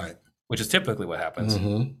house. Right. Which is typically what happens.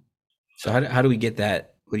 So how do we get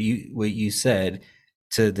that, what you said,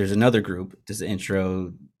 to there's another group, there's the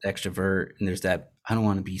intro, extrovert, and there's that I don't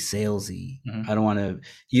want to be salesy. I don't want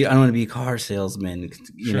to be a car salesman,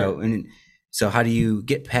 you know. And so how do you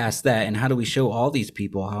get past that, and how do we show all these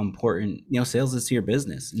people how important, sales is to your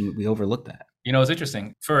business? We overlook that. It's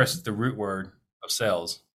interesting. First, the root word of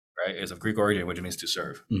sales, right, is of Greek origin, which means to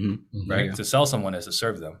serve, right? Yeah. To sell someone is to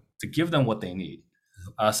serve them, to give them what they need.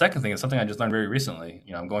 Second thing is something I just learned very recently.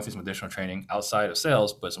 I'm going through some additional training outside of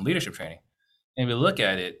sales, but some leadership training. And if we look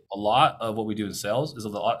at it, a lot of what we do in sales is a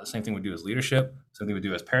lot the same thing we do as leadership, something we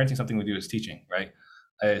do as parenting, something we do as teaching, right?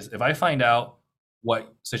 As if I find out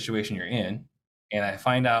what situation you're in, and I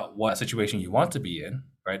find out what situation you want to be in,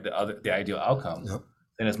 right, the ideal outcome,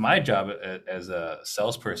 then it's my job as a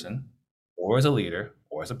salesperson, or as a leader,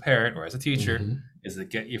 or as a parent, or as a teacher, is to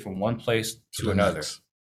get you from one place to another,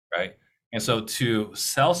 right? And so to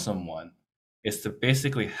sell someone is to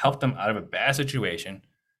basically help them out of a bad situation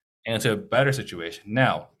and into a better situation.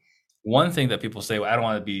 Now, one thing that people say, well, I don't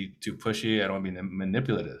want to be too pushy, I don't want to be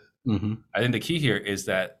manipulative. I think the key here is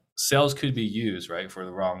that sales could be used, right, for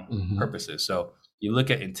the wrong purposes. So you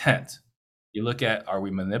look at intent. You look at, are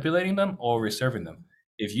we manipulating them or are we serving them?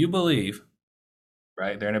 If you believe,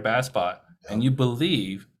 right, they're in a bad spot, and you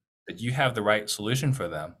believe that you have the right solution for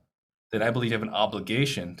them, then I believe you have an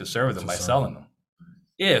obligation to serve them by selling them.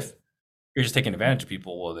 If you're just taking advantage of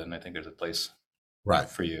people, well, then I think there's a place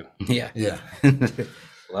for you. Yeah.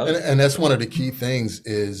 And that's one of the key things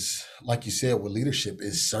is, like you said, with leadership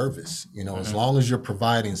is service. As long as you're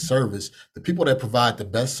providing service, the people that provide the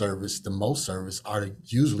best service, the most service, are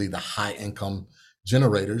usually the high income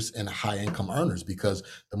generators and high income earners, because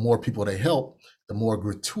the more people they help, the more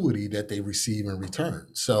gratuity that they receive in return.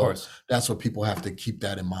 So that's what people have to keep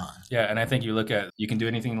that in mind. Yeah. And I think you look at, you can do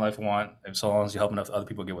anything in life you want, so long as you help enough other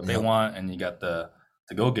people get what they want, and you got the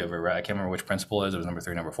go-giver, right? I can't remember which principle it was number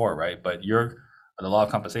 3, number 4, right? But the law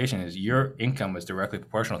of compensation is your income is directly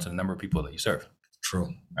proportional to the number of people that you serve.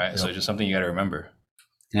 True. Right. So it's just something you got to remember.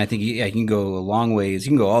 And I think you can go a long ways.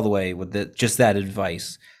 You can go all the way with just that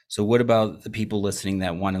advice. So what about the people listening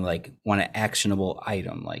that want an actionable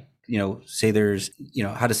item? Like, say there's,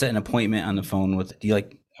 how to set an appointment on the phone with, I'm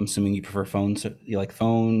assuming you prefer phone. So you like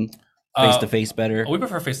phone, face-to-face better? We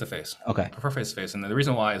prefer face-to-face. Okay. Prefer face-to-face. And the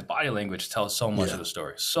reason why is body language tells so much of the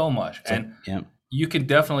story, so much. And you can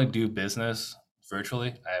definitely do business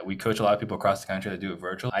virtually. We coach a lot of people across the country that do it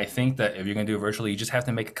virtually. I think that if you're going to do it virtually, you just have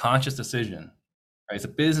to make a conscious decision, right? It's a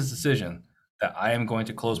business decision that I am going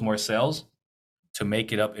to close more sales to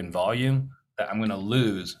make it up in volume, that I'm going to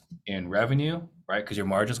lose in revenue, right? Because your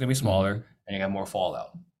margin is going to be smaller and you got more fallout,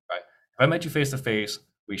 right? If I met you face-to-face,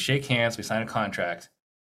 we shake hands, we sign a contract,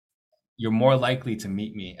 you're more likely to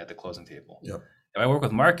meet me at the closing table. If I work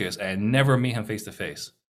with Marcus and I never meet him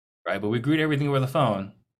face-to-face, right? But we greet everything over the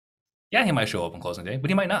phone. Yeah, he might show up on closing day, but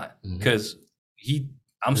he might not, because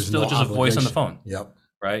I'm still just a voice on the phone.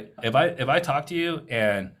 Right. If I talk to you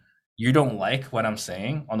and you don't like what I'm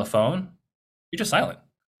saying on the phone, you're just silent.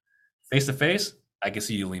 Face to face, I can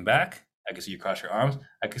see you lean back. I can see you cross your arms.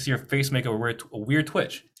 I can see your face make a weird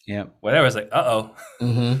twitch. Whatever. It's like,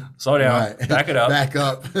 slow down, back it up, back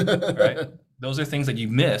up. Right. Those are things that you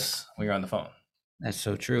miss when you're on the phone. That's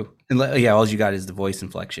so true. And all you got is the voice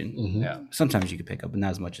inflection. Sometimes you can pick up, but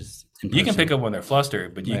not as much as in person. You can pick up when they're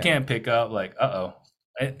flustered, but you can't pick up like,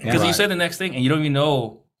 because you say the next thing and you don't even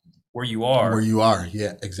know where you are.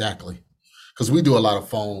 Yeah, exactly. Because we do a lot of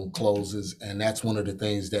phone closes, and that's one of the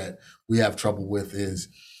things that we have trouble with is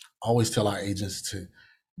always tell our agents to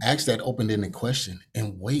Ask that open-ended question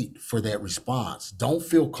and wait for that response. Don't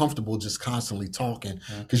feel comfortable just constantly talking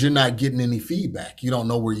because you're not getting any feedback. You don't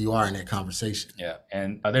know where you are in that conversation. Yeah.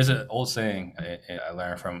 And there's an old saying I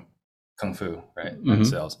learned from Kung Fu, right? In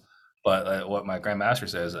sales. But what my grandmaster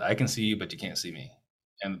says, I can see you, but you can't see me.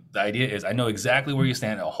 And the idea is I know exactly where you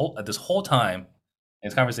stand at this whole time in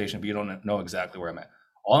this conversation, but you don't know exactly where I'm at.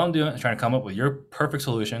 All I'm doing is trying to come up with your perfect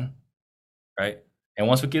solution, right? And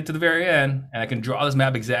once we get to the very end, and I can draw this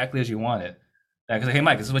map exactly as you want it, I can say, hey,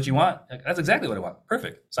 Mike, this is what you want? Like, that's exactly what I want.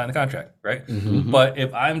 Perfect. Sign the contract, right? But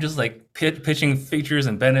if I'm just like pitching features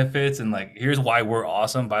and benefits and like, here's why we're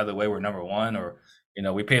awesome, by the way, we're number one, or,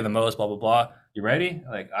 we pay the most, blah, blah, blah. You ready?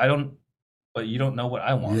 Like, but you don't know what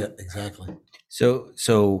I want. Yeah, exactly.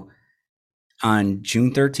 So on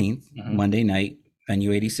June 13th, Monday night,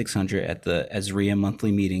 venue 8600 at the Ezria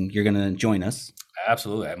monthly meeting, you're going to join us.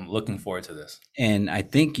 Absolutely. I'm looking forward to this. And I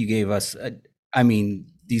think you gave us,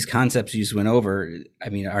 these concepts you just went over,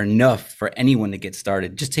 are enough for anyone to get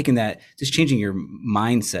started. Just changing your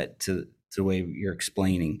mindset to the way you're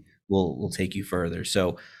explaining will take you further.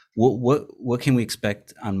 So what can we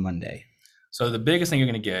expect on Monday? So the biggest thing you're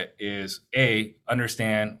going to get is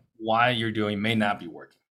understand why you're doing may not be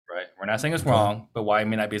working, right? We're not saying it's wrong, but why it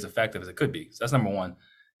may not be as effective as it could be. So that's number one.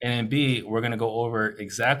 And then B, we're going to go over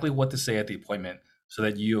exactly what to say at the appointment so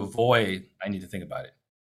that you avoid, I need to think about it,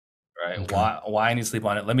 right? Okay. Why I need to sleep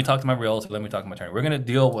on it. Let me talk to my realtor. Let me talk to my attorney. We're going to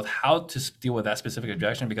deal with how to deal with that specific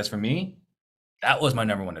objection, because for me, that was my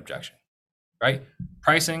number one objection, right?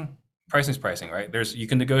 Pricing is pricing, right? You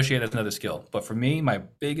can negotiate, that's another skill. But for me, my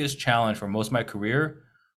biggest challenge for most of my career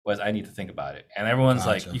was I need to think about it. And everyone's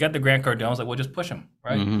like, you got the Grant Cardone. I was like, well, just push him,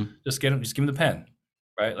 right? Just give him the pen,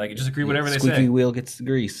 right? Like, just agree whatever they say. Squeaky wheel gets the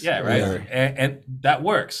grease. Yeah, right? Yeah. And that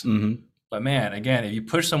works. But man, again, if you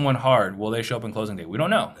push someone hard, will they show up in closing day? We don't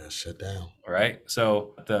know. They'll shut down. Right?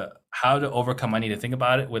 So how to overcome, I need to think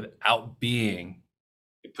about it without being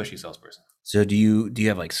a pushy salesperson. So do you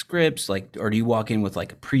have like scripts, or do you walk in with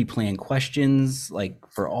like pre-planned questions, like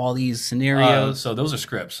for all these scenarios? So those are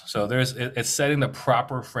scripts. So it's setting the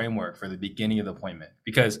proper framework for the beginning of the appointment,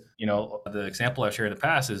 because the example I've shared in the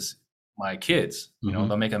past is my kids.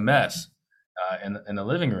 They'll make a mess in the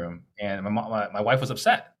living room, and my wife was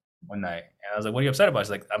upset one night, and I was like, "What are you upset about?"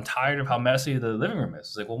 She's like, "I'm tired of how messy the living room is."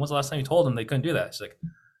 It's like, "Well, when's the last time you told them they couldn't do that?" She's like,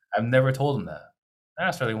 "I've never told them that." I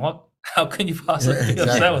asked her, like, "Well, how can you possibly be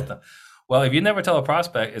upset with them?" Well, if you never tell a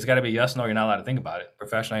prospect, it's got to be yes, no, you're not allowed to think about it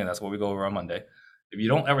professionally, and that's what we go over on Monday. If you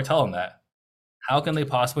don't ever tell them that, how can they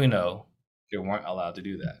possibly know they weren't allowed to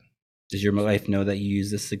do that? Does your wife know that you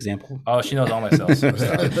use this example? Oh, she knows all my sales stuff.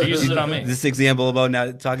 She uses it on me. This example about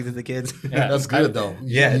not talking to the kids? Yeah, that's good, though.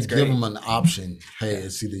 Yeah, you give them an option. Hey,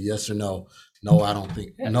 it's either yes or no. No, I don't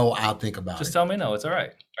think. Yeah. No, I'll think about it. Just tell me no. It's all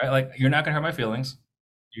right. Right? Like, you're not going to hurt my feelings.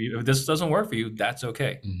 If this doesn't work for you, that's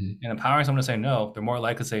okay. And empowering someone to say no, they're more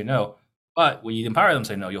likely to say no. But when you empower them to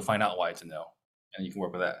say no, you'll find out why it's a no, and you can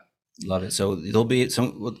work with that. Love it. So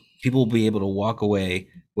people will be able to walk away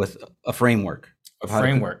with a framework of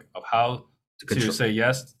how to say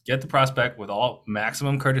yes, get the prospect with all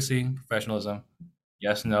maximum courtesy, professionalism.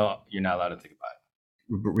 Yes, no, you're not allowed to think about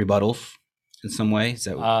it. Rebuttals in some way? Is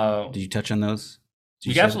that did you touch on those?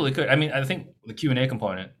 You absolutely could. I mean, I think the Q&A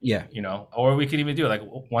component, or we could even do like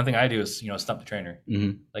one thing I do is, stump the trainer.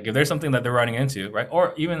 Like if there's something that they're running into, right?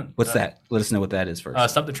 Or even what's that? Let us know what that is first.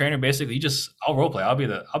 Stump the trainer. Basically, I'll role play. I'll be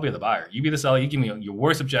the buyer. You be the seller. You give me your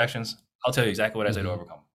worst objections. I'll tell you exactly what I say to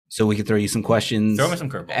overcome. So we can throw you some questions. Throw me some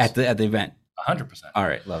curveballs at the event. 100%. All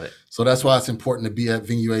right, love it. So that's why it's important to be at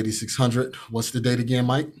Venue 8600. What's the date again,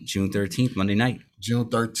 Mike? June 13th, Monday night. June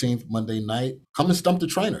 13th, Monday night. Come and stump the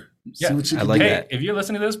trainer. Yeah, see what you can like do. that. If you're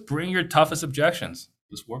listening to this, bring your toughest objections.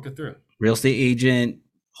 Just work it through. Real estate agent,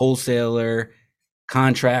 wholesaler,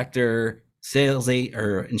 contractor, sales agent,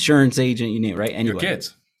 or insurance agent, you name it, right? Anyway.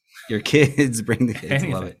 Your kids, bring the kids.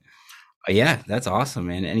 Love it. Yeah, that's awesome,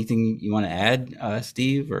 man. Anything you want to add,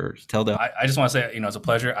 Steve, or tell them? I just want to say, it's a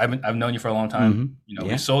pleasure. I've known you for a long time.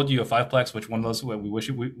 We sold you a 5-plex, which one of those we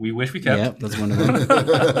wish we kept. Yeah, that's one of them.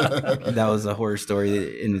 That was a horror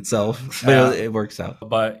story in itself, but it works out.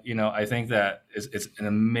 But I think that it's an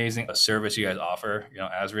amazing service you guys offer.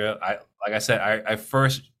 Azria. Like I said, I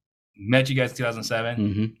first met you guys in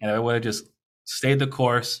 2007, and I would have just stayed the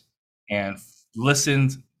course and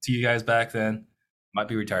listened to you guys back then, might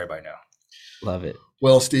be retired by now. Love it.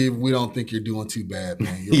 Well, Steve, we don't think you're doing too bad,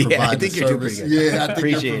 man. You're Yeah, I providing think a you're doing service. pretty good. Yeah, I think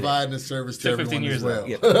Appreciate you're it. providing a service to Took 15 everyone years, as well.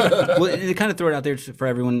 Yeah. Well, and to kind of throw it out there for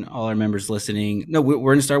everyone, all our members listening. No, we're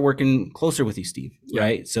going to start working closer with you, Steve. Yeah.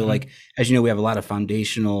 Right. So, like, as you know, we have a lot of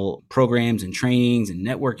foundational programs and trainings and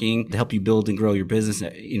networking to help you build and grow your business,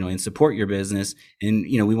 and support your business. And,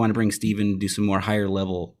 we want to bring Steve in and do some more higher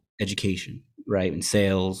level education, right? In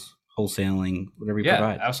sales, wholesaling, whatever you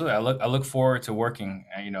provide. Yeah, absolutely. I look forward to working.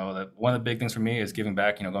 One of the big things for me is giving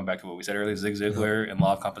back. Going back to what we said earlier, Zig Ziglar and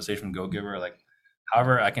Law of Compensation from Go Giver. Like,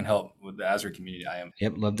 however I can help with the ASREA community, I am.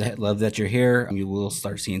 Yep, love that you're here. You will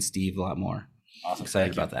start seeing Steve a lot more. Awesome.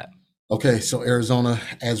 Excited about that. Okay, so Arizona,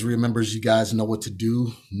 ASREA members, you guys know what to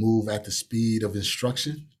do. Move at the speed of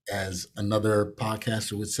instruction, as another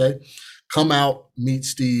podcaster would say. Come out, meet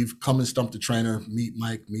Steve, come and stump the trainer, meet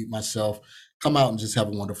Mike, meet myself. Come out and just have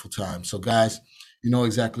a wonderful time. So guys, you know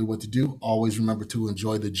exactly what to do. Always remember to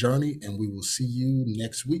enjoy the journey, and we will see you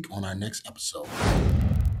next week on our next episode.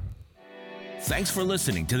 Thanks for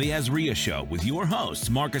listening to the ASREA Show with your hosts,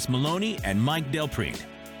 Marcus Maloney and Mike Delprete.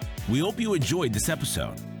 We hope you enjoyed this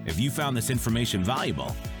episode. If you found this information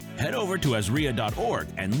valuable, head over to ASREA.org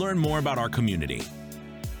and learn more about our community.